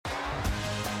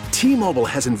T-Mobile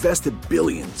has invested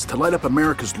billions to light up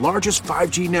America's largest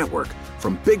 5G network,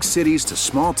 from big cities to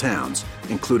small towns,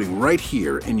 including right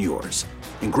here in yours.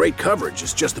 And great coverage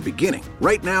is just the beginning.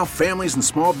 Right now, families and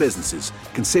small businesses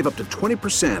can save up to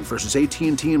 20% versus AT&T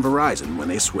and Verizon when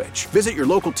they switch. Visit your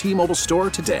local T-Mobile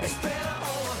store today.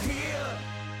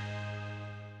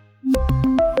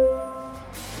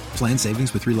 Plan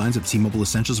savings with 3 lines of T-Mobile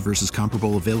Essentials versus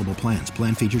comparable available plans.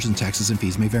 Plan features and taxes and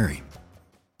fees may vary.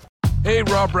 Hey,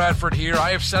 Rob Bradford here. I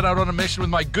have set out on a mission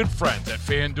with my good friends at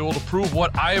FanDuel to prove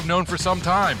what I have known for some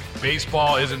time.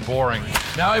 Baseball isn't boring.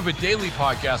 Now I have a daily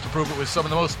podcast to prove it with some of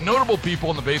the most notable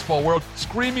people in the baseball world,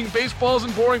 screaming baseball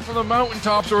isn't boring from the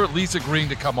mountaintops, or at least agreeing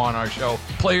to come on our show.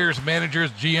 Players,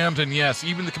 managers, GMs, and yes,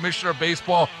 even the commissioner of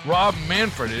baseball, Rob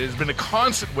Manfred. It has been a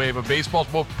constant wave of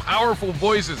baseball's most powerful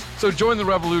voices. So join the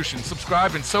revolution.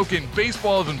 Subscribe and soak in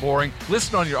Baseball Isn't Boring.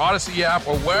 Listen on your Odyssey app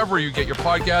or wherever you get your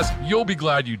podcast. You'll be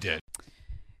glad you did.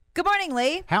 Good morning,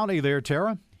 Lee. Howdy there,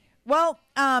 Tara. Well,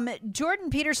 Jordan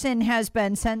Peterson has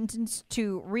been sentenced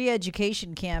to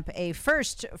re-education camp, a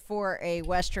first for a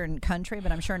Western country,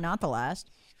 but I'm sure not the last.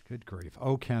 Good grief.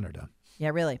 Oh, Canada.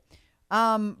 Yeah, really.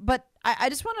 But I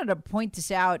just wanted to point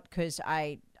this out because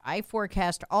I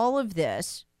forecast all of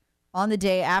this on the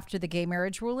day after the gay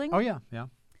marriage ruling. Oh, yeah.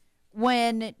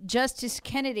 When Justice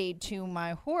Kennedy, to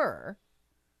my horror,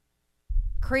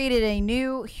 created a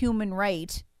new human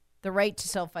right, the right to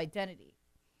self-identity.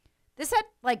 This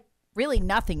had, really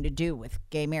nothing to do with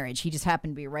gay marriage. He just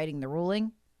happened to be writing the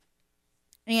ruling.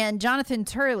 And Jonathan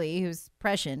Turley, who's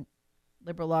prescient,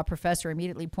 liberal law professor,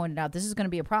 immediately pointed out this is going to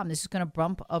be a problem. This is going to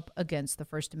bump up against the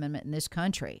First Amendment in this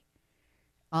country.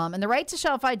 And the right to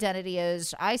self-identity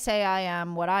is, I say I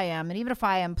am what I am, and even if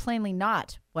I am plainly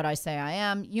not what I say I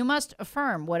am, you must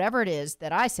affirm whatever it is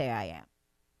that I say I am.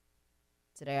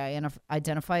 Today I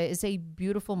identify as a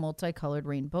beautiful multicolored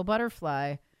rainbow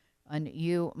butterfly, and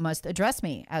you must address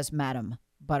me as Madam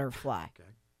Butterfly,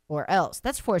 or else.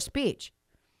 That's forced speech.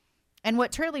 And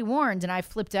what Turley warned, and I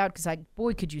flipped out because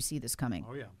boy, could you see this coming.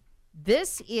 Oh, yeah.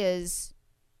 This is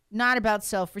not about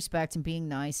self-respect and being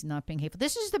nice and not being hateful.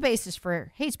 This is the basis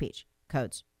for hate speech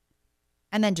codes,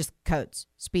 and then just codes,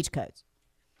 speech codes.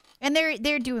 And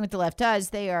they're doing what the left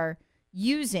does. They are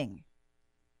using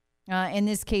in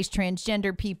this case,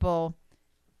 transgender people,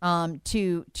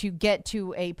 to get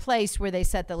to a place where they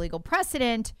set the legal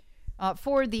precedent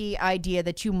for the idea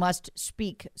that you must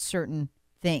speak certain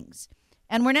things.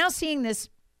 And we're now seeing this.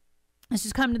 This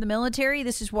has come to the military.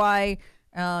 This is why,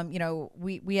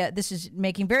 this is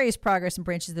making various progress in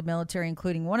branches of the military,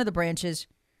 including one of the branches,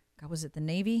 was it the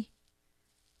Navy?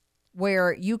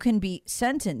 Where you can be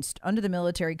sentenced under the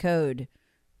military code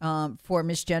for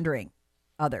misgendering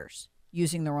others.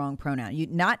 Using the wrong pronoun. You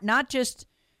not just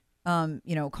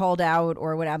called out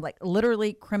or what, I'm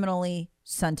literally criminally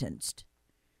sentenced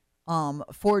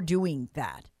for doing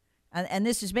that. And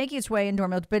this is making its way into our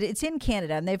military, but it's in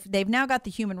Canada, and they've now got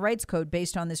the human rights code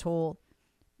based on this whole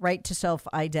right to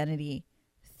self-identity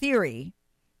theory.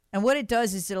 And what it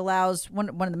does is it allows one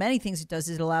of the many things it does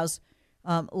is it allows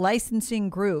licensing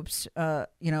groups,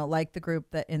 like the group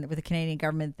with the Canadian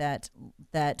government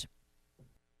that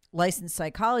licensed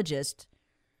psychologist,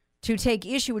 to take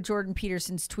issue with Jordan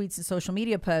Peterson's tweets and social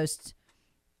media posts.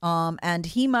 And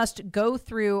he must go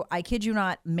through, I kid you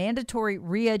not, mandatory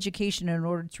re-education in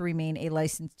order to remain a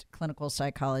licensed clinical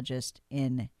psychologist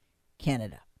in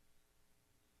Canada.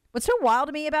 What's so wild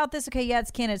to me about this, okay, yeah,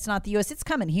 it's Canada, it's not the U.S. It's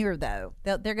coming here, though.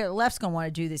 The left's going to want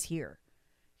to do this here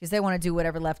because they want to do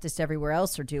whatever leftists everywhere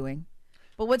else are doing.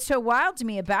 But what's so wild to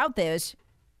me about this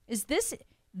is this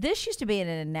used to be an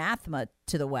anathema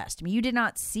to the West. I mean, you did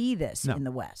not see this in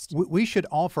the West. We should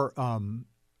offer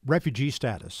refugee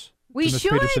status to Mr.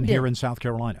 should. Peterson here in South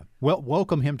Carolina. Well,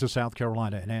 welcome him to South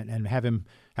Carolina and have him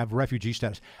have refugee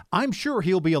status. I'm sure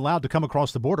he'll be allowed to come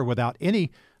across the border without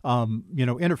any,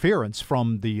 interference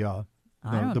from the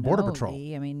Border Patrol.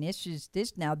 Lee. I mean, this is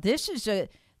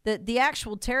the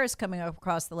actual terrorist coming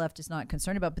across the left is not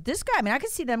concerned about. But this guy, I mean, I could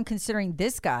see them considering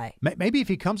this guy. Maybe if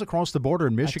he comes across the border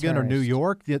in Michigan or New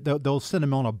York, they'll send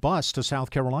him on a bus to South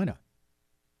Carolina.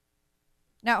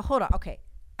 Now, hold on. Okay.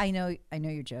 I know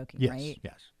you're joking, right?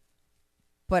 Yes.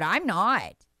 But I'm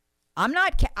not.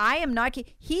 I am not.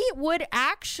 He would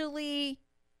actually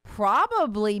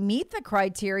probably meet the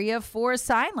criteria for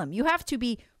asylum. You have to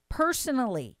be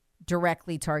personally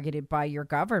directly targeted by your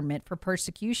government for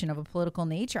persecution of a political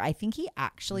nature. I think he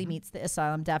actually meets the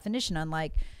asylum definition,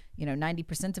 unlike,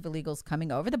 90% of illegals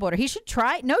coming over the border. He should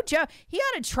try. No joke. He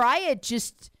ought to try it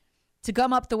just to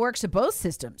gum up the works of both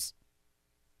systems.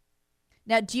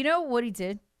 Now, do you know what he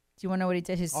did? Do you want to know what he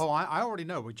did? I already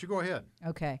know, but you go ahead.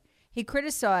 Okay. He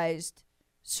criticized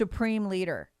Supreme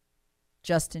Leader,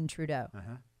 Justin Trudeau.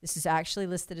 This is actually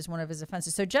listed as one of his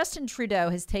offenses. So Justin Trudeau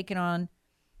has taken on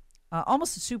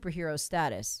almost a superhero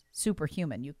status,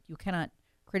 superhuman. You cannot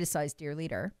criticize dear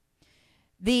leader.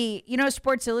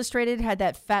 Sports Illustrated had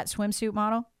that fat swimsuit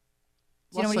model.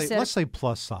 Do you know what he said? Let's say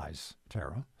plus size,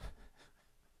 Tara.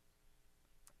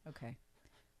 Okay.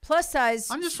 Plus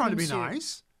size. I'm just trying to be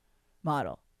nice.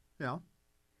 Model. Yeah.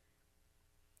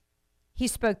 He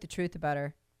spoke the truth about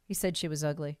her. He said she was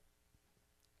ugly.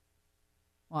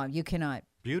 Well, you cannot.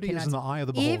 Beauty is in the eye of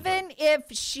the beholder. Even if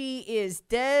she is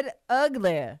dead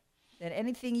uglier than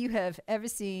anything you have ever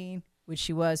seen, which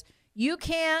she was, you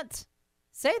can't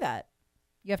say that.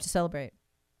 You have to celebrate.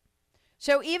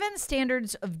 So even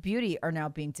standards of beauty are now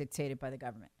being dictated by the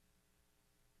government.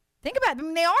 Think about it. I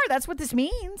mean, they are. That's what this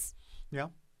means. Yeah.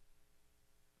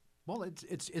 Well,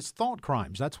 it's thought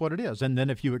crimes. That's what it is. And then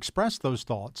if you express those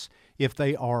thoughts, if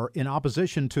they are in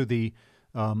opposition to the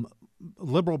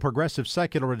liberal, progressive,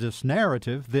 secularist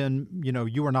narrative, then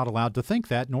you are not allowed to think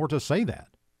that nor to say that,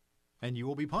 and you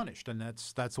will be punished. And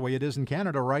that's the way it is in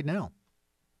Canada right now.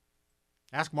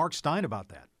 Ask Mark Steyn about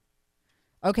that.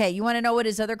 Okay, you want to know what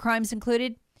his other crimes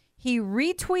included? He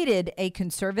retweeted a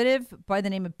conservative by the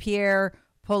name of Pierre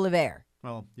Poilievre.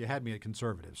 Well, you had me at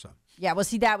conservative, so. Yeah, well,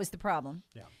 see, that was the problem.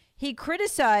 Yeah. He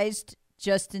criticized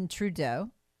Justin Trudeau.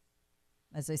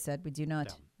 As I said, we do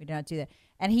not do that.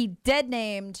 And he dead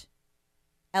named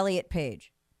Elliot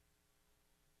Page.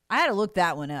 I had to look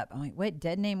that one up. I'm like, wait,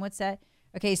 dead name? What's that?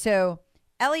 Okay, so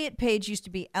Elliot Page used to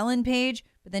be Ellen Page,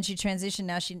 but then she transitioned.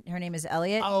 Now her name is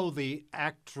Elliot. Oh, the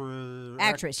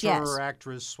actress, yes.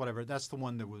 Actress, whatever. That's the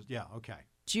one that was, yeah, okay.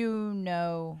 Do you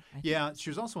know? Yeah, she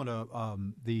was also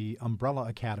in the Umbrella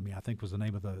Academy, I think was the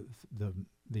name of the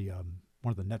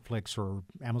one of the Netflix or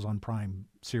Amazon Prime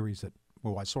series that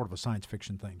was sort of a science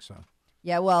fiction thing. So.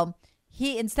 Yeah, well,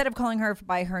 he instead of calling her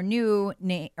by her new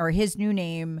name or his new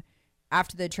name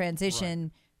after the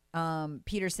transition, right.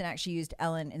 Peterson actually used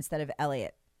Ellen instead of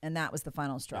Elliot, and that was the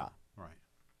final straw. Yeah, right.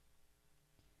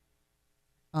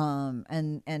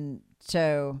 And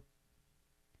so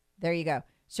there you go.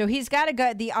 So he's got to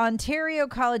go. The Ontario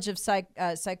College of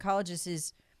Psychologists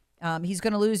is he's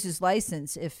going to lose his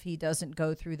license if he doesn't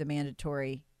go through the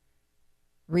mandatory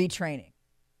retraining.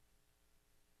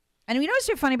 And you know what's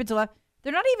so funny, but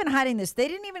they're not even hiding this. They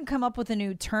didn't even come up with a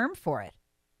new term for it.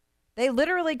 They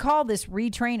literally call this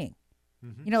retraining.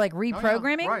 Mm-hmm. Like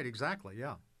reprogramming. Oh, yeah. Right, exactly,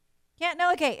 yeah. Yeah,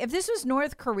 no, okay. If this was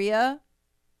North Korea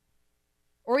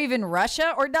or even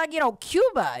Russia or,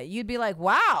 Cuba, you'd be like,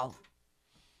 wow.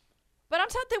 But I'm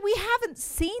taught that we haven't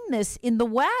seen this in the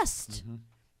West.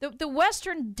 Mm-hmm. The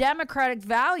Western democratic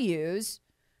values,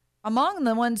 among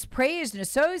the ones praised and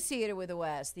associated with the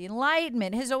West, the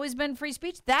Enlightenment has always been free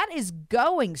speech. That is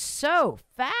going so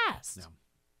fast. Yeah.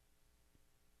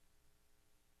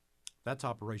 That's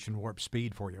Operation Warp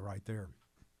Speed for you right there.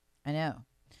 I know.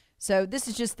 So this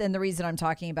is just, and the reason I'm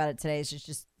talking about it today is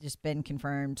just been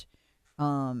confirmed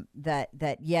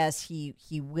that yes,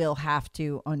 he will have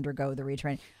to undergo the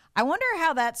retraining. I wonder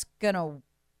how that's gonna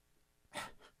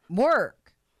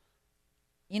work.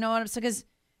 You know what I'm saying? Because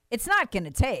it's not going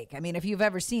to take. I mean, if you've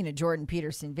ever seen a Jordan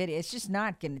Peterson video, it's just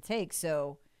not going to take.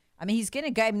 So, I mean, he's going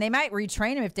to go. I mean, they might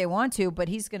retrain him if they want to, but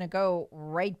he's going to go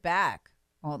right back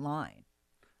online.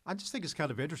 I just think it's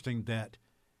kind of interesting that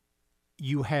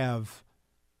you have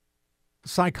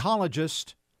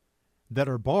psychologists that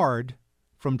are barred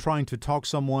from trying to talk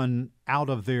someone out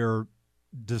of their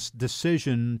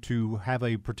decision to have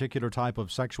a particular type of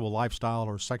sexual lifestyle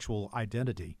or sexual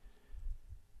identity,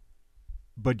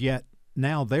 but yet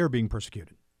now they're being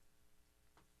persecuted.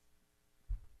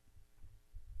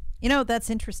 That's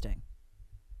interesting.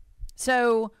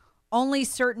 So only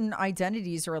certain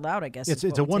identities are allowed, I guess. It's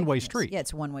a one-way street. Yeah,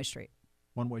 it's a one-way street.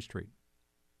 One-way street.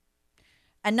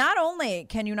 And not only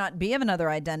can you not be of another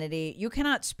identity, you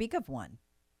cannot speak of one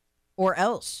or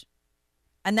else.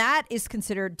 And that is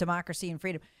considered democracy and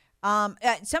freedom.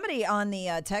 Somebody on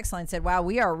the text line said, wow,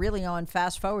 we are really on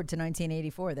fast forward to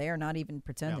 1984. They are not even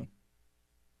pretending.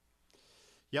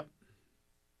 Yep.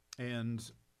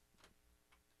 And,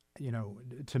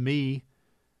 to me,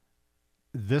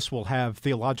 this will have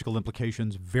theological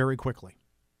implications very quickly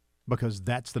because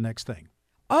that's the next thing.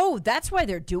 Oh, that's why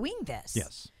they're doing this.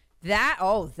 Yes.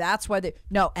 That's why they.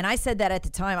 No, and I said that at the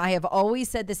time. I have always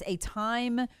said this. A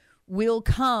time will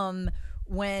come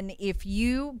when if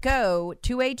you go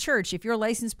to a church, if your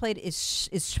license plate is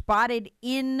spotted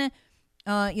in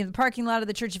the parking lot of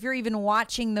the church, if you're even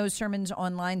watching those sermons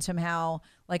online somehow,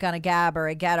 like on a Gab or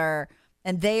a Getter,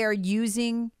 and they are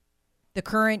using the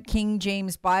current King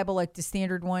James Bible, like the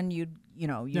standard one you'd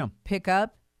pick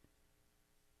up,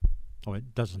 Oh,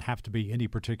 it doesn't have to be any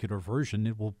particular version.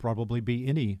 It will probably be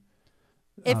any.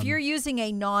 If you're using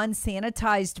a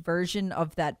non-sanitized version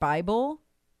of that Bible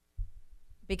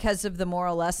because of the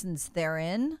moral lessons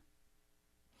therein,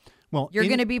 well, you're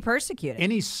going to be persecuted.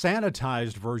 Any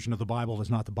sanitized version of the Bible is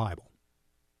not the Bible.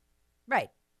 Right.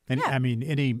 And yeah. I mean,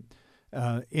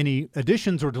 any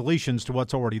additions or deletions to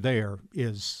what's already there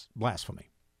is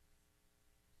blasphemy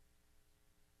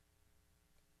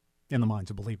in the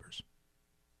minds of believers.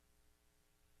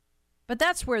 But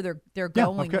that's where they're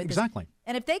going with this. Exactly.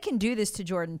 And if they can do this to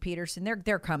Jordan Peterson,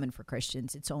 they're coming for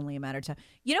Christians. It's only a matter of time.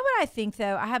 You know what I think,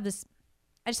 though? I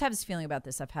just have this feeling about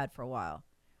this I've had for a while.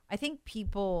 I think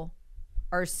people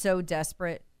are so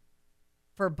desperate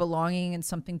for belonging and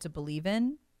something to believe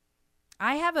in.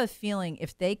 I have a feeling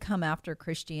if they come after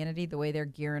Christianity the way they're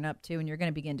gearing up to, and you're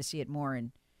going to begin to see it more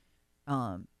in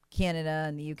Canada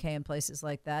and the UK and places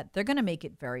like that, they're going to make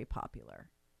it very popular.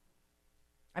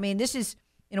 I mean, this is,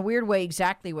 in a weird way,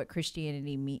 exactly what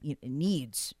Christianity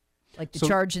needs, like the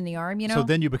charge in the arm, you know? So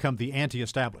then you become the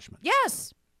anti-establishment.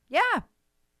 Yes. Yeah.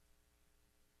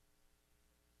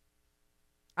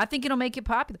 I think it'll make it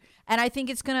popular. And I think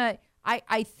it's going to,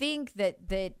 I think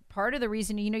that part of the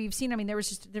reason, you know, you've seen, I mean,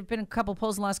 there've been a couple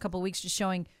polls in the last couple of weeks just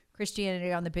showing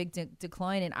Christianity on the big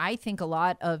decline. And I think a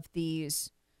lot of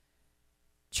these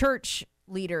church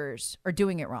leaders are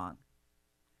doing it wrong.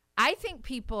 I think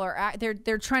people are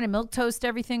they're trying to milquetoast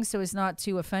everything so as not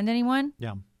to offend anyone.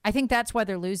 Yeah. I think that's why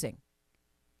they're losing.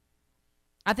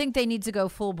 I think they need to go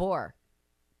full bore.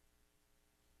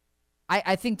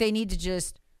 I think they need to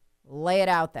just lay it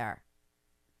out there.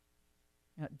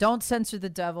 You know, don't censor the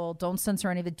devil. Don't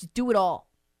censor any of it. Just do it all.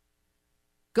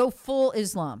 Go full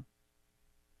Islam.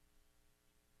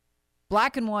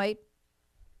 Black and white.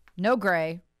 No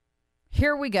gray.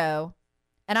 Here we go.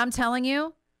 And I'm telling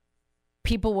you,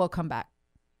 people will come back.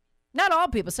 Not all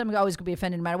people. Some are always going to be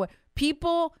offended no matter what.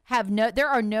 People there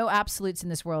are no absolutes in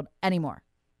this world anymore.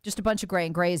 Just a bunch of gray,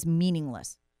 and gray is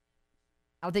meaningless.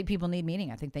 I don't think people need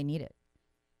meaning. I think they need it.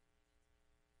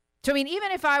 So, I mean,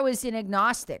 even if I was an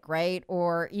agnostic, right,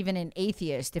 or even an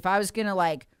atheist, if I was going to,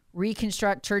 like,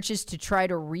 reconstruct churches to try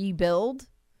to rebuild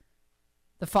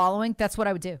the following, that's what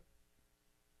I would do.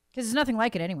 Because there's nothing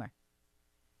like it anywhere.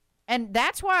 And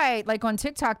that's why, like, on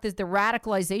TikTok, the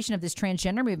radicalization of this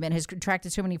transgender movement has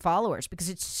attracted so many followers, because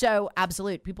it's so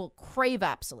absolute. People crave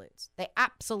absolutes. They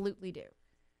absolutely do.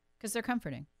 Because they're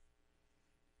comforting.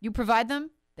 You provide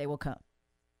them, they will come.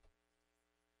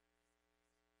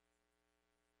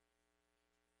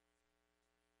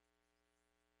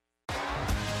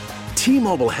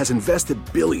 T-Mobile has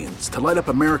invested billions to light up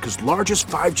America's largest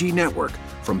 5G network,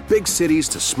 from big cities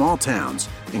to small towns,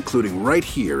 including right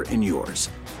here in yours.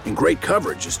 And great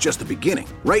coverage is just the beginning.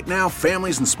 Right now,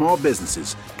 families and small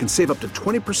businesses can save up to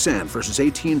 20% versus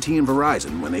AT&T and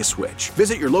Verizon when they switch.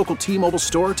 Visit your local T-Mobile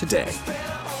store today.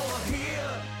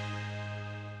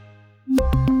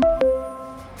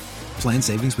 Plan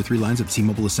savings with 3 lines of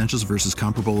T-Mobile Essentials versus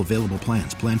comparable available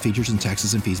plans. Plan features and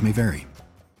taxes and fees may vary.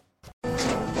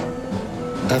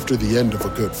 After the end of a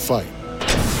good fight,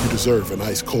 you deserve an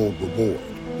ice-cold reward.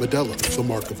 Modelo is the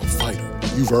mark of a fighter.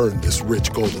 You've earned this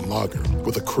rich golden lager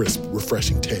with a crisp,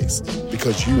 refreshing taste.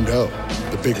 Because you know,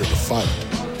 the bigger the fight,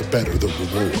 the better the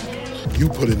reward. You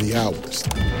put in the hours,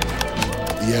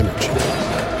 the energy,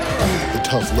 the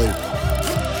tough labor.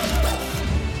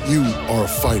 You are a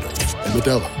fighter, and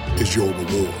Modelo is your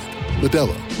reward.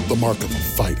 Modelo, the mark of a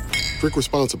fighter. Drink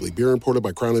responsibly. Beer imported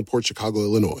by Crown Imports, Chicago,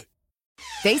 Illinois.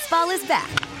 Baseball is back,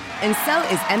 and so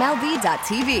is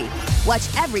MLB.tv.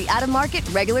 Watch every out-of-market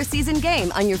regular season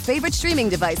game on your favorite streaming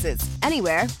devices,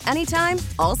 anywhere, anytime,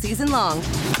 all season long.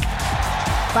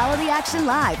 Follow the action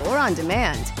live or on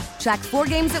demand. Track 4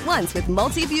 games at once with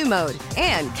multi-view mode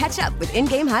and catch up with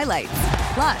in-game highlights.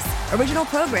 Plus, original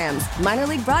programs, minor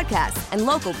league broadcasts, and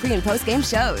local pre- and post-game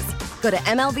shows. Go to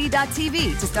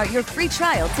MLB.tv to start your free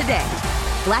trial today.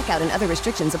 Blackout and other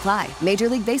restrictions apply. Major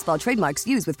League Baseball trademarks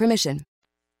used with permission.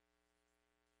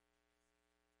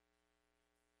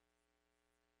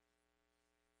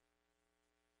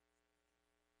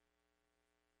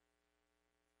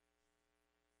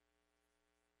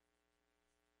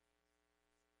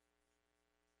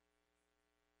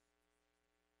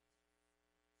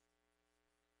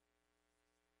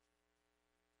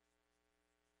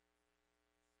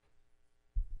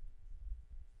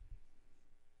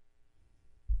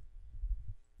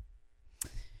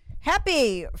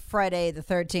 Happy Friday the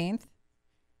 13th.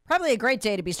 Probably a great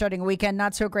day to be starting a weekend.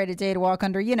 Not so great a day to walk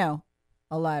under,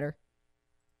 a ladder.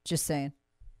 Just saying.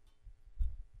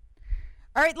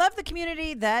 All right, love the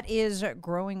community that is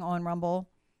growing on Rumble.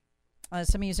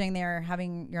 Some of you saying you're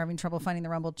having trouble finding the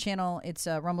Rumble channel. It's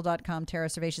rumble.com, Tara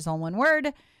Servatius, all one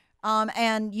word.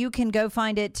 And you can go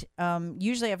find it.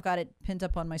 Usually I've got it pinned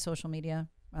up on my social media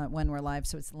when we're live,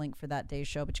 so it's the link for that day's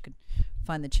show, but you can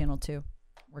find the channel too.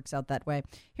 Works out that way.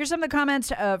 Here's some of the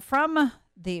comments from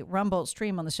the Rumble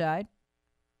stream on the side.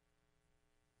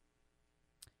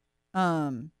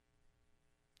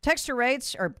 Texter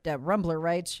writes, or Rumbler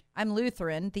writes, I'm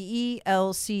Lutheran. The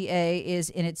ELCA is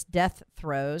in its death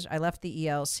throes. I left the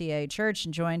ELCA church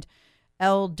and joined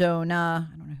Eldona.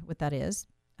 I don't know what that is.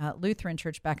 Lutheran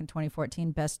church back in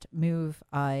 2014. Best move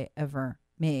I ever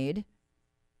made.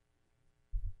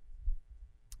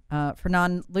 For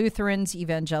non-Lutherans,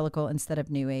 evangelical instead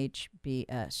of New Age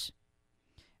BS.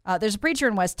 There's a preacher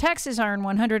in West Texas, Iron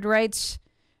 100 writes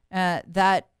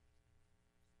that,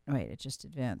 wait, it just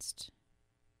advanced.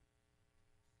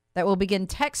 That will begin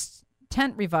tent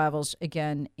revivals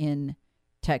again in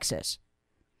Texas.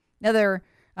 Another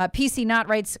PC Not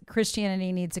writes,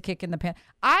 Christianity needs a kick in the pants.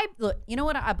 Look, you know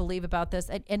what I believe about this?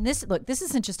 And this, look, this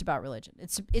isn't just about religion.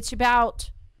 It's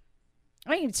about,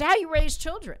 it's how you raise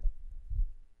children.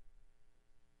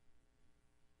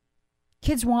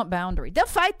 Kids want boundary. They'll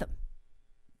fight them.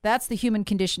 That's the human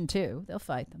condition too. They'll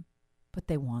fight them, but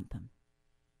they want them.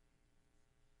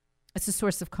 It's a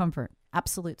source of comfort.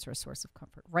 Absolute source of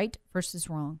comfort. Right versus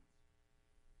wrong.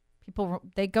 People,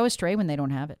 they go astray when they don't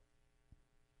have it.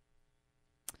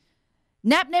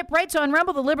 Napnip writes on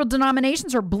Rumble, the liberal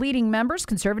denominations are bleeding members.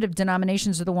 Conservative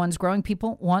denominations are the ones growing.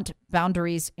 People want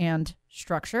boundaries and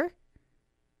structure.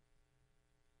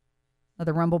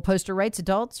 Another Rumble poster writes,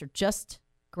 adults are just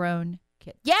grown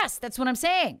kids. Yes, that's what I'm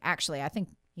saying. Actually, I think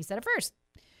he said it first.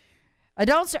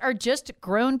 Adults are just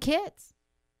grown kids.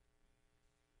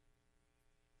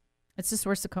 It's a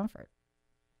source of comfort.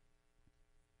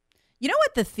 You know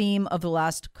what the theme of the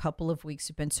last couple of weeks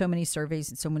have been? So many surveys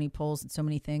and so many polls and so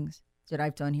many things that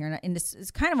I've done here. And this is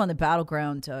kind of on the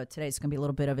battleground today. It's going to be a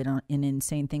little bit of it in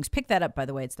Insane Things. Pick that up, by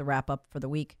the way. It's the wrap-up for the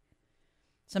week.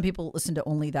 Some people listen to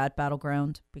only that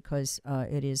battleground because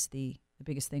it is the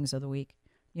biggest things of the week.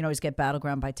 You can always get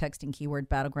battleground by texting keyword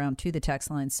battleground to the text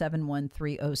line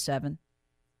 71307.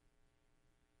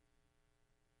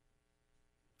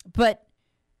 But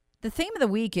the theme of the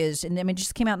week is, and I mean, it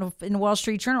just came out in the Wall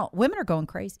Street Journal, women are going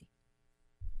crazy.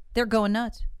 They're going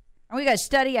nuts. And we got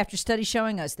study after study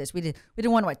showing us this. We did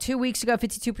one, 2 weeks ago,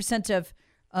 52% of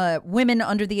women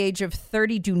under the age of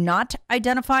 30 do not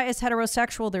identify as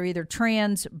heterosexual. They're either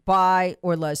trans, bi,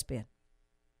 or lesbian.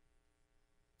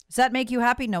 Does that make you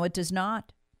happy? No, it does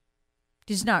not.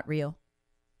 It is not real.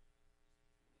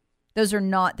 Those are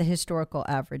not the historical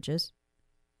averages.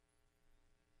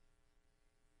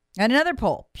 And another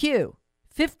poll, Pew,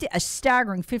 a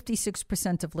staggering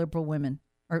 56% of liberal women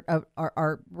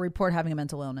are report having a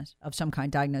mental illness of some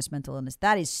kind, diagnosed mental illness.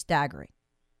 That is staggering.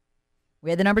 We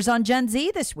had the numbers on Gen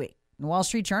Z this week. In the Wall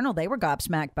Street Journal, they were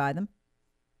gobsmacked by them.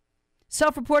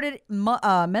 Self-reported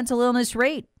mental illness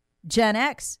rate, Gen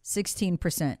X,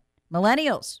 16%.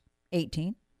 Millennials,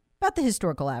 18%. About the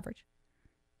historical average.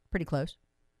 Pretty close.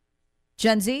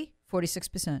 Gen Z,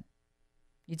 46%.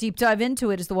 You deep dive into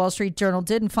it, as the Wall Street Journal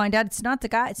did, and find out it's not the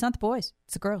guy, it's not the boys,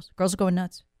 it's the girls. Girls are going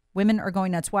nuts. Women are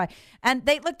going nuts. Why? And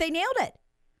they nailed it.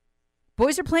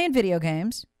 Boys are playing video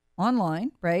games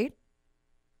online, right?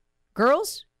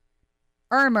 Girls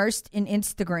are immersed in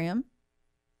Instagram.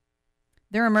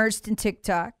 They're immersed in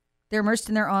TikTok. They're immersed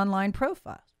in their online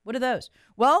profiles. What are those?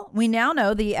 Well, we now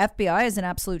know the FBI is an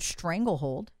absolute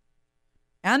stranglehold,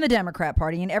 and the Democrat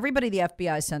Party, and everybody the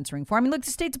FBI is censoring for. I mean, look, the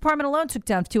State Department alone took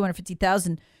down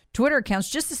 250,000 Twitter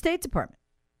accounts, just the State Department.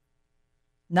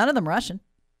 None of them Russian.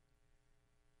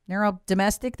 They're all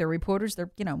domestic. They're reporters.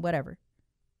 They're, whatever.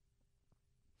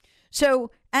 So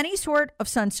any sort of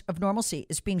sense of normalcy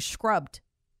is being scrubbed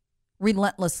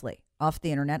relentlessly off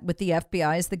the internet, with the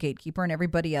FBI as the gatekeeper and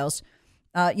everybody else,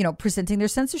 presenting their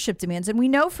censorship demands. And we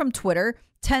know from Twitter,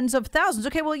 tens of thousands.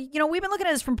 Okay, well, we've been looking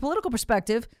at this from a political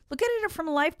perspective. Look at it from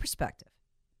a life perspective.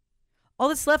 All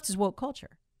that's left is woke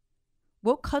culture.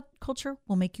 Woke culture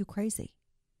will make you crazy.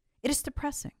 It is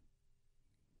depressing.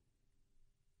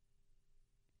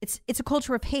 It's a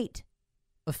culture of hate,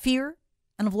 of fear,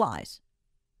 and of lies.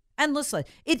 Endless lies.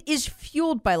 It is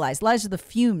fueled by lies. Lies are the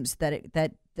fumes that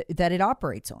it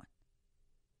operates on.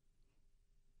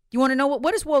 You want to know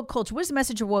what is woke culture? What is the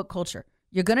message of woke culture?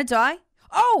 You're going to die?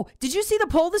 Oh, did you see the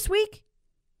poll this week?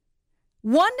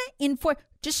 1 in 4,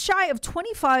 just shy of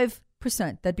 25%.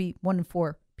 That'd be 1 in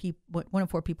 4 people. 1 in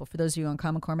 4 people, for those of you on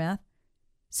Common Core math,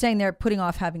 saying they're putting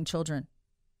off having children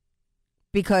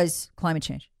because climate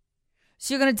change.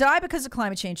 So you're going to die because of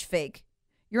climate change, fake.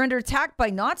 You're under attack by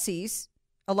Nazis,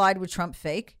 allied with Trump,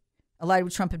 fake. allied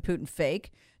with Trump and Putin,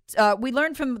 fake. We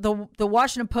learned from the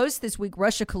Washington Post this week,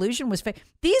 Russia collusion was fake.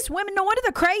 These women, no wonder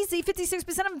they're crazy. 56%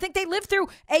 of them think they lived through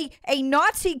a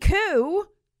Nazi coup.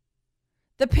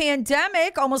 The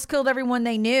pandemic almost killed everyone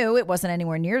they knew. It wasn't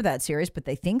anywhere near that serious, but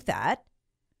they think that.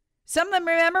 Some of them,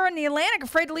 remember, in the Atlantic,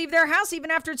 afraid to leave their house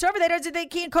even after it's over. They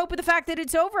can't cope with the fact that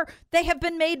it's over. They have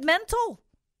been made mental.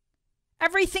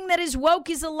 Everything that is woke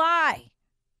is a lie.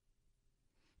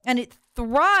 And it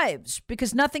thrives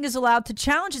because nothing is allowed to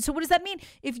challenge it. So what does that mean?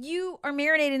 If you are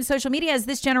marinated in social media, as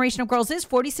this generation of girls is,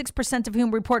 46% of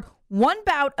whom report one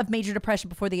bout of major depression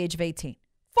before the age of 18.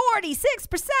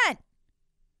 46%!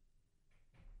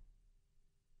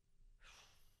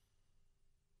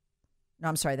 No,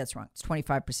 I'm sorry, that's wrong. It's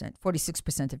 25%.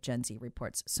 46% of Gen Z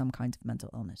reports some kind of mental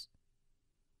illness.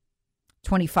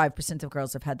 25% of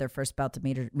girls have had their first bout of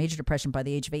major depression by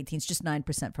the age of 18. It's just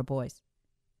 9% for boys.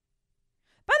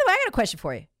 By the way, I got a question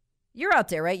for you. You're out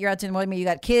there, right? You're out there in the morning. You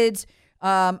got kids.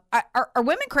 Are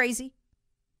women crazy?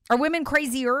 Are women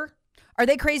crazier? Are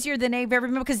they crazier than they've ever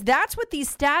been? Because that's what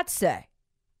these stats say.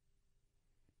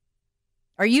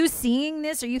 Are you seeing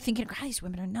this? Are you thinking, God, these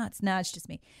women are nuts? No, it's just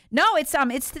me. No, it's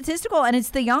statistical, and it's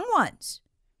the young ones.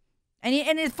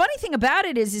 And the funny thing about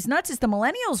it is, as nuts as the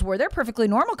millennials were, they're perfectly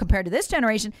normal compared to this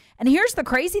generation. And here's the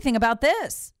crazy thing about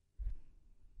this.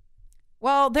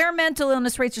 While their mental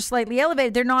illness rates are slightly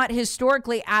elevated, they're not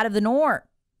historically out of the norm,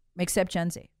 except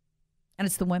Gen Z. And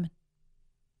it's the women.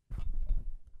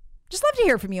 Just love to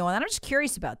hear from you on that. I'm just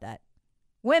curious about that.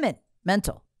 Women,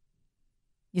 mental.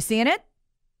 You seeing it?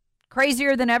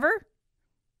 Crazier than ever?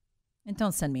 And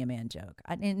don't send me a man joke.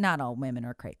 Not all women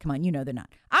are crazy. Come on, you know they're not.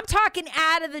 I'm talking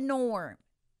out of the norm.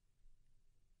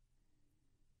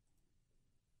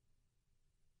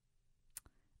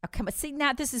 Oh, come on. See,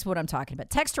 now this is what I'm talking about.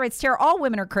 Text writes, Tara, all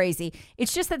women are crazy.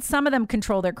 It's just that some of them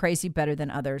control their crazy better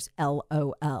than others.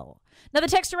 LOL. Now, the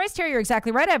texter writes, Tara, you're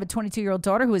exactly right. I have a 22-year-old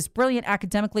daughter who is brilliant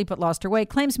academically but lost her way,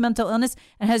 claims mental illness,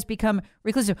 and has become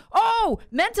reclusive. Oh,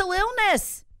 mental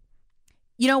illness.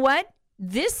 You know what?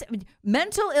 This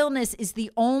mental illness is the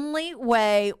only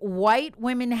way white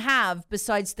women have,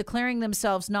 besides declaring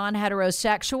themselves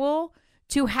non-heterosexual,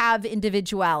 to have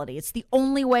individuality. It's the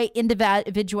only way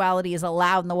individuality is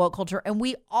allowed in the woke culture, and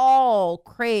we all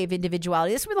crave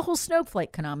individuality. This is where the whole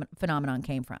snowflake phenomenon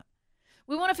came from.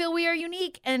 We want to feel we are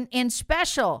unique and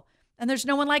special, and there's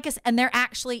no one like us, and there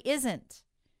actually isn't.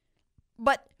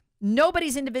 But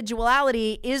nobody's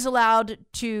individuality is allowed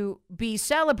to be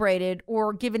celebrated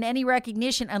or given any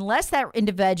recognition unless that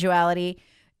individuality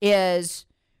is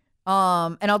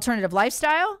an alternative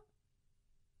lifestyle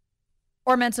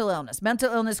or mental illness.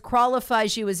 Mental illness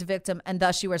qualifies you as a victim, and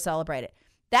thus you are celebrated.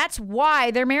 That's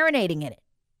why they're marinating in it.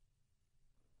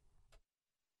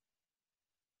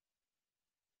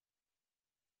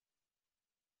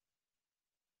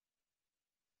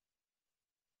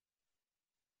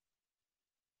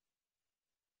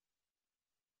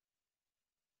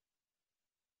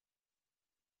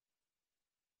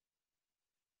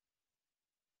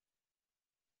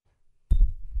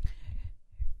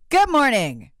 Good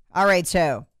morning. All right,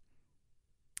 so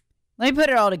let me put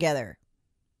it all together.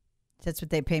 That's what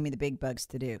they pay me the big bucks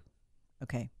to do.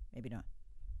 Okay, maybe not.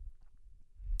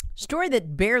 Story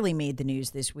that barely made the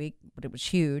news this week, but it was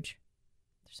huge.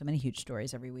 There's so many huge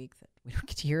stories every week that we don't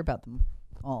get to hear about them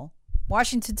all.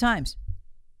 Washington Times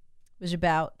was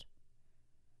about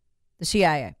the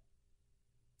CIA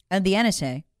and the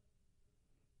NSA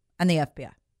and the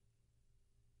FBI.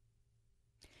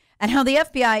 And how the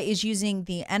FBI is using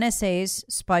the NSA's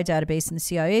spy database and the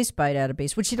CIA's spy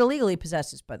database, which it illegally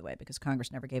possesses, by the way, because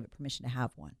Congress never gave it permission to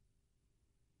have one,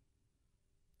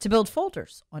 to build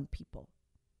folders on people,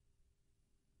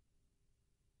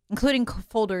 including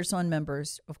folders on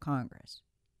members of Congress.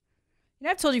 You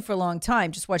know, I've told you for a long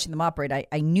time, just watching them operate,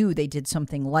 I knew they did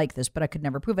something like this, but I could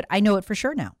never prove it. I know it for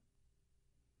sure now.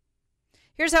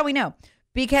 Here's how we know.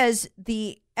 Because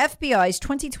the FBI's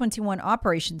 2021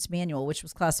 operations manual, which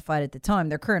was classified at the time,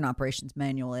 their current operations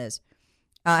manual has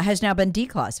now been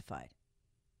declassified.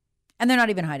 And they're not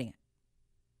even hiding it.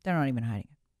 They're not even hiding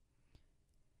it.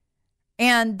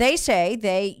 And they say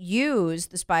they use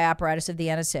the spy apparatus of the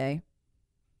NSA.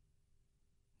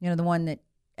 You know, the one that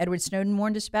Edward Snowden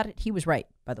warned us about it? He was right,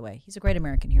 by the way. He's a great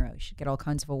American hero. He should get all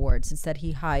kinds of awards. Instead,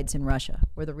 he hides in Russia,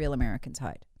 where the real Americans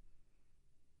hide.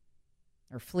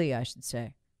 Or flee, I should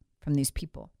say, from these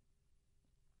people.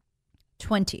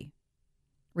 20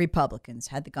 Republicans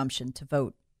had the gumption to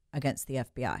vote against the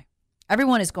FBI.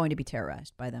 Everyone is going to be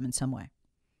terrorized by them in some way.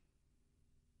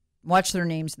 Watch their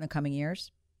names in the coming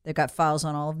years. They've got files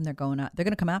on all of them. They're going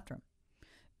to come after them.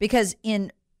 Because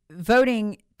in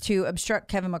voting to obstruct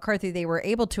Kevin McCarthy, they were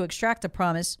able to extract a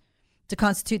promise to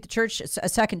constitute the church, a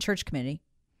second church committee,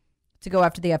 to go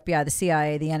after the FBI, the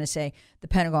CIA, the NSA, the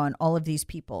Pentagon, all of these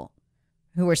people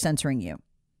who are censoring you,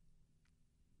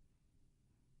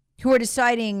 who are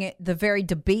deciding the very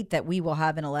debate that we will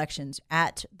have in elections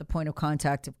at the point of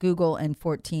contact of Google and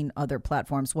 14 other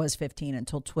platforms, was 15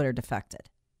 until Twitter defected.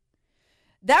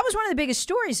 That was one of the biggest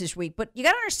stories this week, but you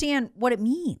got to understand what it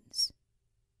means,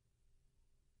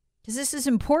 because this is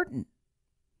important.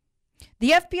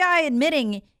 The FBI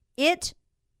admitting it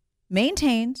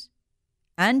maintains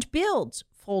and builds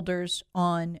folders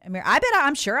on America.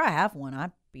 I'm sure I have one.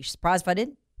 I'd be surprised if I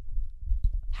didn't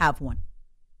have one.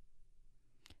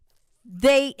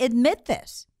 They admit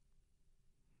this.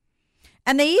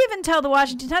 And they even tell the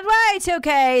Washington Times, well, it's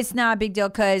okay. It's not a big deal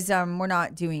because we're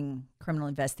not doing criminal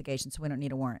investigations, so we don't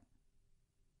need a warrant.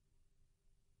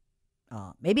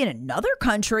 Maybe in another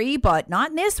country, but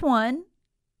not in this one.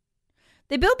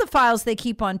 They build the files they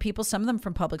keep on people, some of them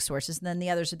from public sources, and then the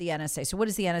others are the NSA. So what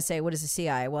is the NSA? What is the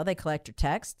CIA? Well, they collect your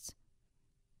texts,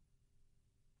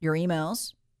 your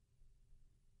emails,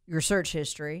 your search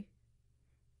history,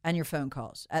 and your phone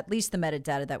calls, at least the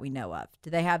metadata that we know of. Do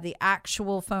they have the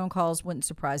actual phone calls? Wouldn't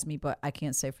surprise me, but I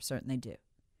can't say for certain they do.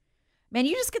 Man,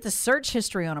 you just get the search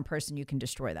history on a person, you can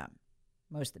destroy them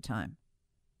most of the time.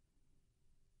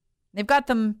 They've got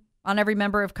them on every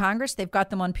member of Congress. They've got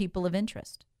them on people of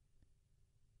interest.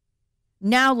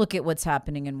 Now look at what's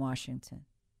happening in Washington.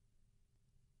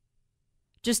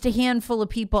 Just a handful of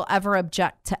people ever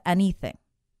object to anything.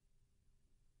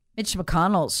 Mitch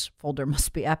McConnell's folder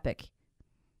must be epic.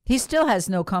 He still has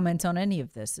no comment on any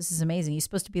of this. This is amazing. He's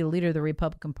supposed to be the leader of the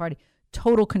Republican Party.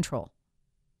 Total control.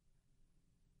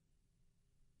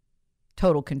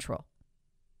 Total control.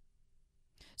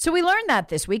 So we learned that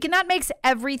this week, and that makes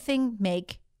everything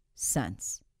make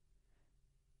sense.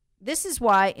 This is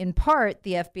why, in part,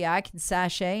 the FBI can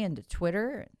sashay into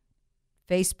Twitter, and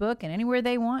Facebook, and anywhere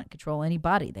they want, control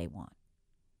anybody they want.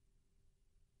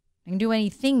 They can do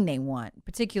anything they want,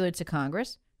 particular to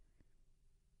Congress.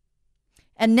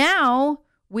 And now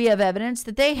we have evidence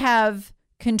that they have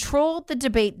controlled the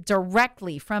debate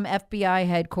directly from FBI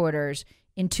headquarters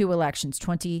in two elections,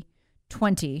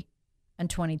 2020 and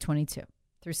 2022,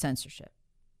 through censorship.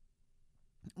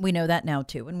 We know that now,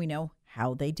 too, and we know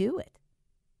how they do it.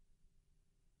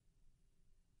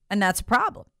 And that's a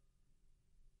problem.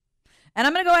 And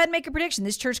I'm going to go ahead and make a prediction.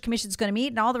 This church commission is going to meet,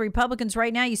 and all the Republicans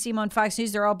right now, you see them on Fox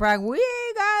News, they're all bragging, we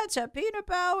got subpoena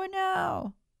power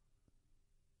now.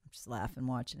 I'm just laughing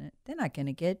watching it. They're not going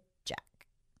to get jack.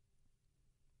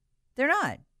 They're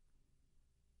not.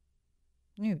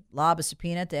 You lob a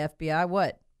subpoena at the FBI,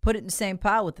 what? Put it in the same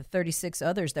pile with the 36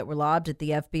 others that were lobbed at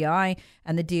the FBI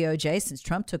and the DOJ since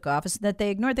Trump took office that they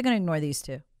ignored. They're going to ignore these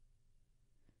two.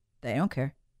 They don't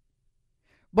care.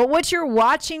 But what you're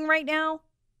watching right now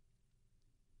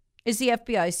is the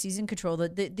FBI seizing control, the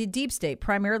deep state,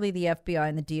 primarily the FBI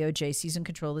and the DOJ seizing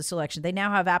control of this election. They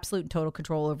now have absolute and total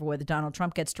control over whether Donald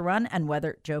Trump gets to run and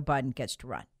whether Joe Biden gets to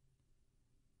run.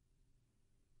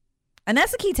 And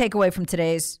that's the key takeaway from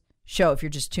today's show if you're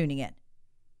just tuning in.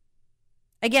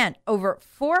 Again, over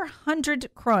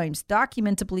 400 crimes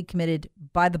documentably committed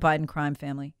by the Biden crime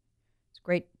family. It's a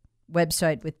great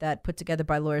website with that put together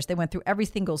by lawyers. They went through every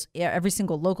single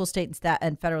local, state,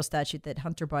 and federal statute that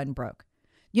Hunter Biden broke.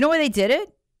 You know why they did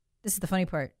it? This is the funny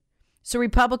part. So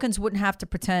Republicans wouldn't have to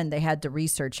pretend they had to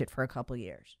research it for a couple of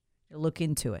years. They look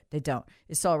into it. They don't.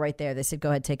 It's all right there. They said, go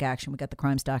ahead, take action. We got the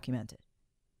crimes documented.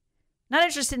 Not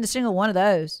interested in a single one of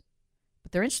those.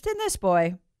 But they're interested in this,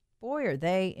 boy. Boy, are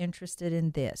they interested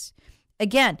in this.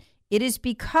 Again, it is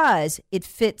because it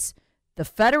fits the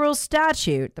federal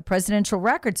statute, the Presidential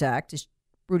Records Act, as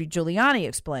Rudy Giuliani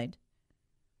explained,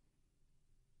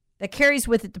 that carries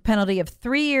with it the penalty of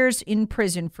 3 years in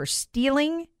prison for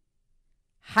stealing,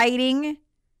 hiding,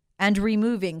 and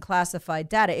removing classified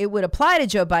data. It would apply to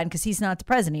Joe Biden because he's not the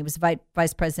president. He was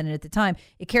vice president at the time.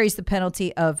 It carries the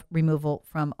penalty of removal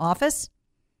from office,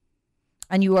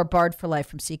 and you are barred for life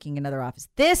from seeking another office.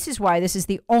 This is why this is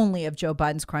the only of Joe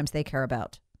Biden's crimes they care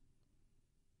about,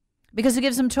 because it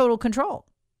gives them total control.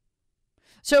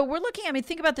 So we're looking,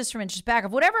 think about this from inches back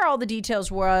of whatever all the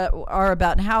details are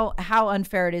about and how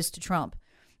unfair it is to Trump.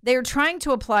 They are trying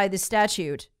to apply this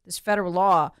statute, this federal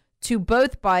law, to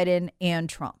both Biden and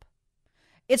Trump.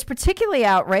 It's particularly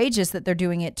outrageous that they're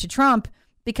doing it to Trump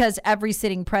because every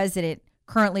sitting president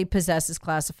currently possesses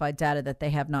classified data that they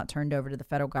have not turned over to the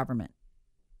federal government.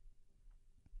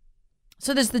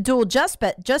 So there's the dual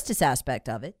justice aspect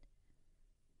of it.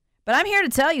 But I'm here to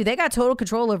tell you, they got total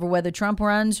control over whether Trump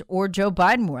runs or Joe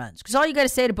Biden runs. Because all you got to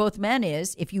say to both men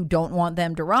is, if you don't want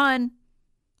them to run,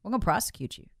 We're going to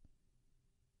prosecute you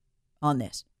on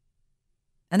this.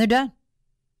 And they're done.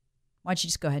 Why don't you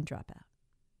just go ahead and drop out?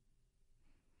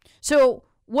 So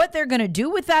what they're going to do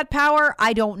with that power,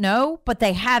 I don't know, but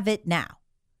they have it now.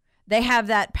 They have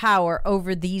that power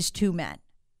over these two men.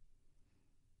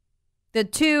 The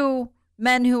two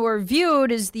men who are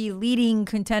viewed as the leading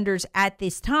contenders at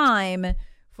this time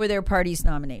for their party's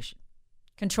nomination,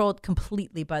 controlled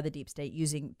completely by the deep state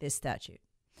using this statute.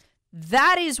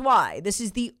 That is why this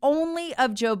is the only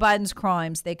of Joe Biden's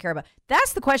crimes they care about.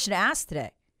 That's the question to ask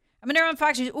today. I mean, they're on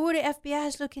Fox News. Oh, the FBI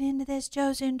is looking into this.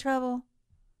 Joe's in trouble.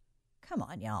 Come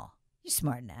on, y'all. You're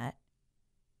smart in that.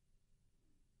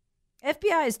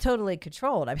 FBI is totally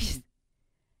controlled. I mean,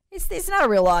 it's not a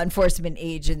real law enforcement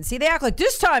agency. They act like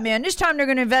this time, man. This time they're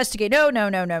going to investigate. No.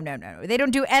 They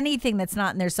don't do anything that's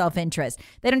not in their self-interest.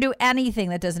 They don't do anything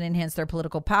that doesn't enhance their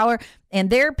political power. And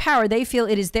their power, they feel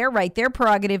it is their right, their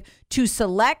prerogative to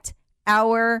select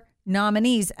our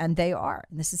nominees. And they are.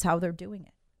 And this is how they're doing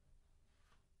it.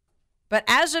 But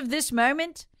as of this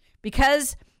moment,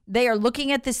 because they are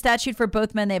looking at this statute for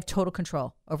both men, they have total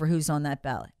control over who's on that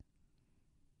ballot.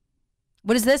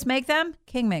 What does this make them?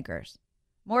 Kingmakers.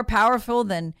 More powerful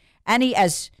than any,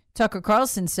 as Tucker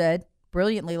Carlson said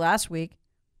brilliantly last week,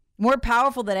 more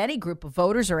powerful than any group of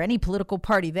voters or any political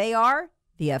party. They are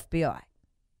the FBI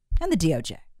and the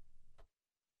DOJ.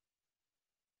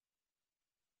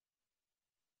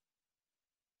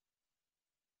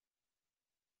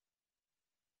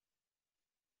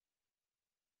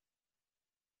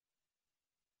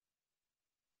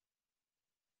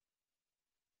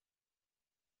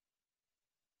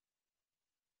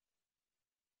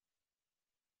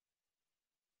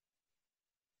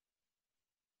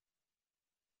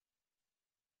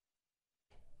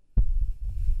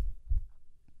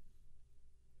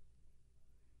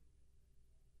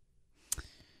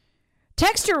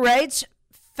 Texter writes,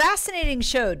 fascinating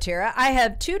show, Tara. I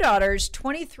have two daughters,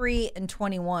 23 and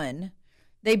 21.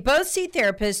 They both see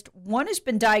therapists. One has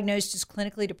been diagnosed as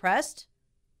clinically depressed.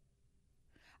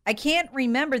 I can't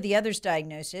remember the other's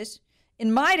diagnosis.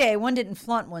 In my day, one didn't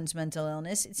flaunt one's mental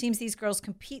illness. It seems these girls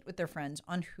compete with their friends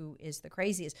on who is the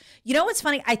craziest. You know what's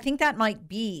funny? I think that might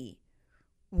be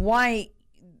why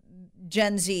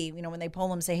Gen Z, when they poll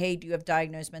them, say, hey, do you have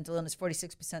diagnosed mental illness?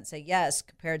 46% say yes,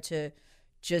 compared to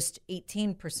just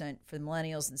 18% for the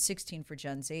millennials and 16% for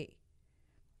Gen Z.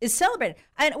 Is celebrated.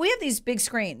 And we have these big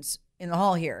screens in the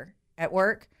hall here at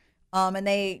work, and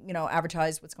they,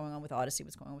 advertise what's going on with Odyssey,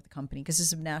 what's going on with the company, because this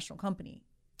is a national company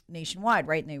nationwide,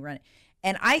 right? And they run it.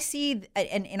 And I see,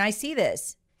 and I see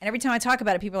this, and every time I talk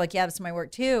about it, people are like, yeah, that's my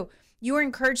work too. You are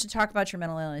encouraged to talk about your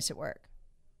mental illness at work.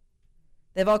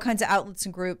 They have all kinds of outlets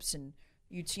and groups, and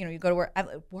you go to work.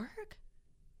 Work?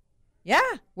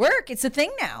 Yeah, work. It's a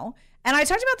thing now. And I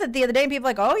talked about that the other day, and people are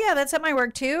like, oh, yeah, that's at my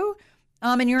work too.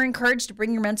 And you're encouraged to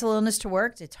bring your mental illness to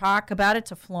work, to talk about it,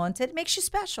 to flaunt it. It makes you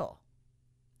special.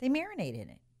 They marinate in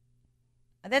it.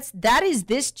 That is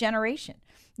this generation.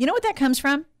 You know what that comes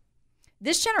from?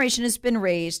 This generation has been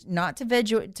raised not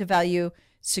to value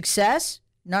success,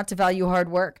 not to value hard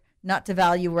work, not to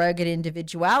value rugged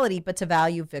individuality, but to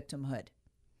value victimhood.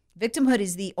 Victimhood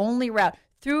is the only route.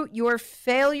 Through your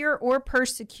failure or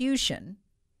persecution,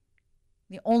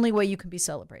 the only way you can be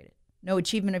celebrated. No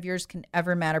achievement of yours can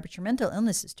ever matter, but your mental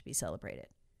illness is to be celebrated.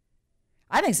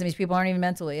 I think some of these people aren't even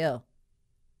mentally ill.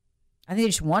 I think they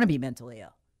just want to be mentally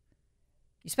ill.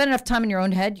 You spend enough time in your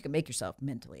own head, you can make yourself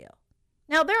mentally ill.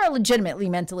 Now, there are legitimately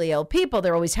mentally ill people.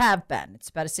 There always have been. It's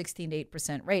about a 16 to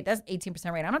 8% rate. That's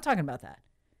 18% rate. I'm not talking about that.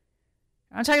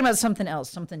 I'm talking about something else,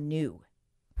 something new.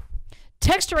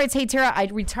 Texter writes, hey, Tara, I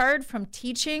retired from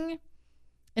teaching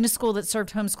in a school that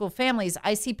served homeschool families.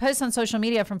 I see posts on social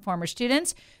media from former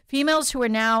students. Females who are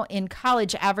now in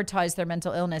college advertise their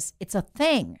mental illness. It's a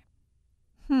thing.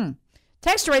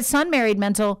 Texter writes, son married a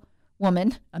mental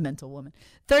woman,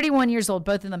 31 years old,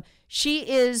 both of them. She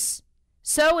is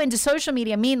so into social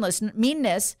media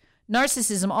meanness,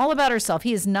 narcissism, all about herself.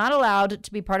 He is not allowed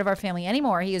to be part of our family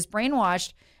anymore. He is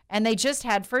brainwashed, and they just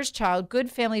had first child.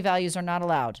 Good family values are not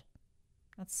allowed.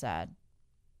 That's sad.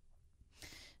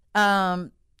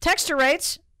 Texter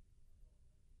writes,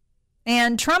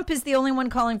 and Trump is the only one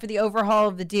calling for the overhaul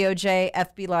of the DOJ,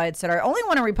 FBI, et cetera. Only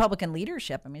one in Republican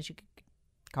leadership. I mean, you could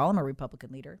call him a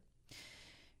Republican leader.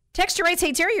 Texter writes,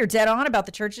 hey, Terry, you're dead on about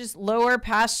the church's lower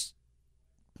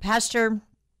pastor.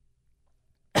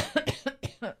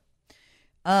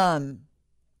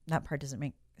 That part doesn't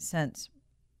make sense.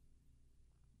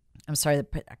 I'm sorry,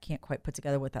 I can't quite put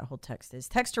together what that whole text is.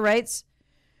 Texter writes,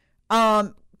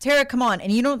 Tara, come on.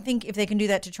 And you don't think if they can do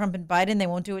that to Trump and Biden, they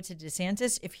won't do it to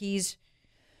DeSantis if he's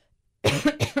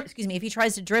excuse me, if he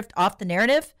tries to drift off the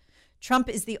narrative, Trump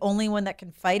is the only one that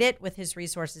can fight it with his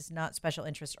resources, not special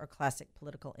interest or classic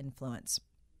political influence.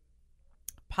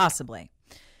 Possibly.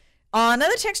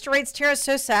 Another texter writes, Tara,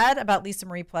 so sad about Lisa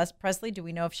Marie Presley. Do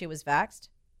we know if she was vaxxed?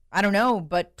 I don't know,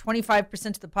 but 25%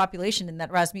 of the population in that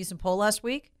Rasmussen poll last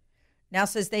week now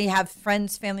says they have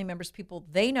friends, family members, people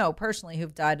they know personally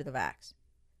who've died of the vax.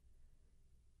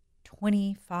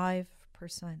 25%.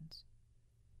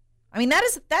 I mean,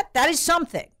 that is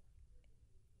something.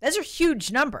 Those are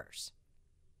huge numbers.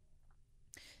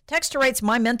 Texter writes,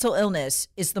 my mental illness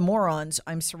is the morons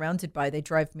I'm surrounded by. They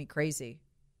drive me crazy.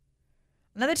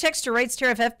 Another texter writes,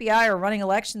 Tara, if FBI are running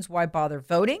elections, why bother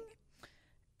voting?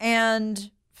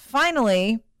 And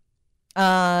finally,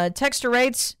 texter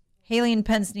writes, Haley and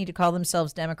Pence need to call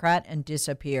themselves Democrat and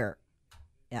disappear.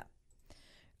 Yeah.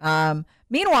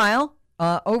 Meanwhile,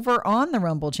 over on the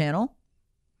Rumble channel,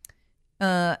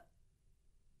 the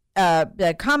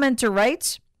commenter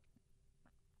writes,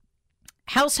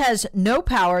 House has no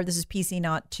power, this is PC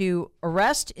not, to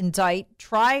arrest, indict,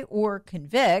 try, or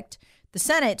convict. The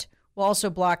Senate will also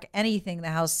block anything the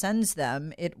House sends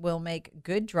them. It will make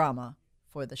good drama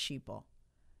for the sheeple.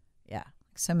 Yeah,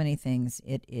 so many things.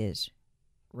 It is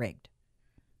rigged.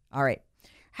 All right.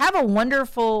 Have a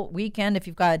wonderful weekend. If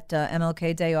you've got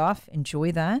MLK Day off,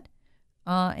 enjoy that.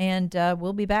 And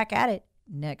we'll be back at it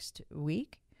next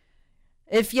week.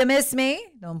 If you miss me,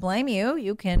 don't blame you.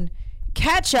 You can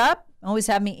catch up. Always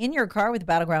have me in your car with the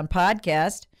Battleground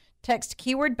Podcast. Text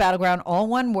keyword Battleground, all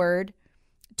one word,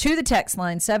 to the text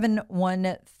line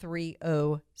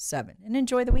 71307. And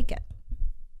enjoy the weekend.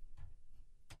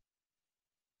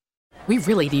 We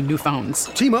really need new phones.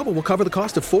 T-Mobile will cover the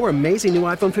cost of 4 amazing new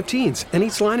iPhone 15s, and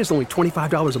each line is only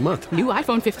 $25 a month. New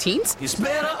iPhone 15s? It's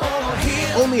better over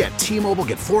here. Only at T-Mobile,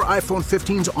 get 4 iPhone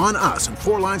 15s on us and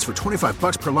 4 lines for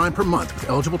 $25 per line per month with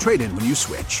eligible trade-in when you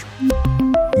switch.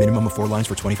 Minimum of 4 lines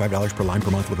for $25 per line per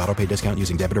month with autopay discount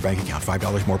using debit or bank account.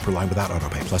 $5 more per line without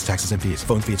autopay, plus taxes and fees.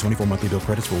 Phone fee at 24 monthly bill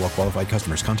credits for well-qualified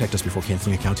customers. Contact us before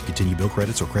canceling account to continue bill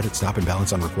credits or credit stop and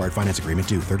balance on required finance agreement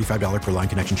due. $35 per line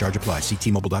connection charge applies. See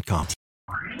T-Mobile.com.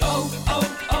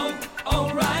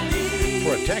 O'Reilly.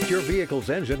 Protect your vehicle's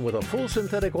engine with a full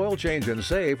synthetic oil change and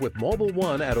save with Mobil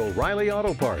 1 at O'Reilly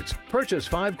Auto Parts. Purchase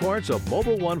 5 quarts of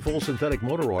Mobil 1 full synthetic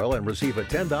motor oil and receive a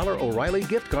 $10 O'Reilly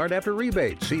gift card after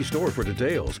rebate. See store for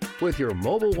details. With your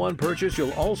Mobil 1 purchase,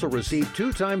 you'll also receive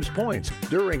 2 times points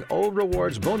during O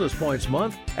Rewards Bonus Points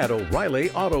Month at O'Reilly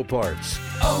Auto Parts.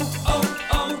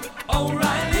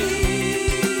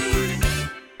 O'Reilly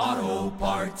Auto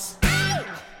Parts.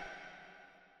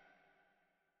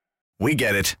 We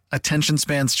get it. Attention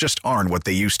spans just aren't what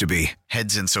they used to be.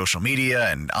 Heads in social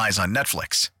media and eyes on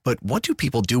Netflix. But what do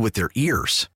people do with their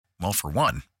ears? Well, for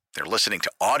one, they're listening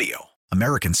to audio.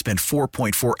 Americans spend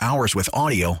 4.4 hours with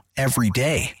audio every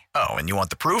day. Oh, and you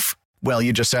want the proof? Well,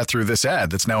 you just sat through this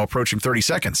ad that's now approaching 30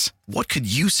 seconds. What could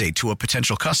you say to a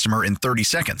potential customer in 30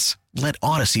 seconds? Let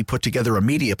Odyssey put together a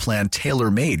media plan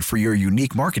tailor-made for your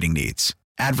unique marketing needs.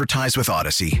 Advertise with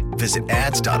Odyssey. Visit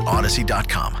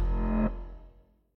ads.odyssey.com.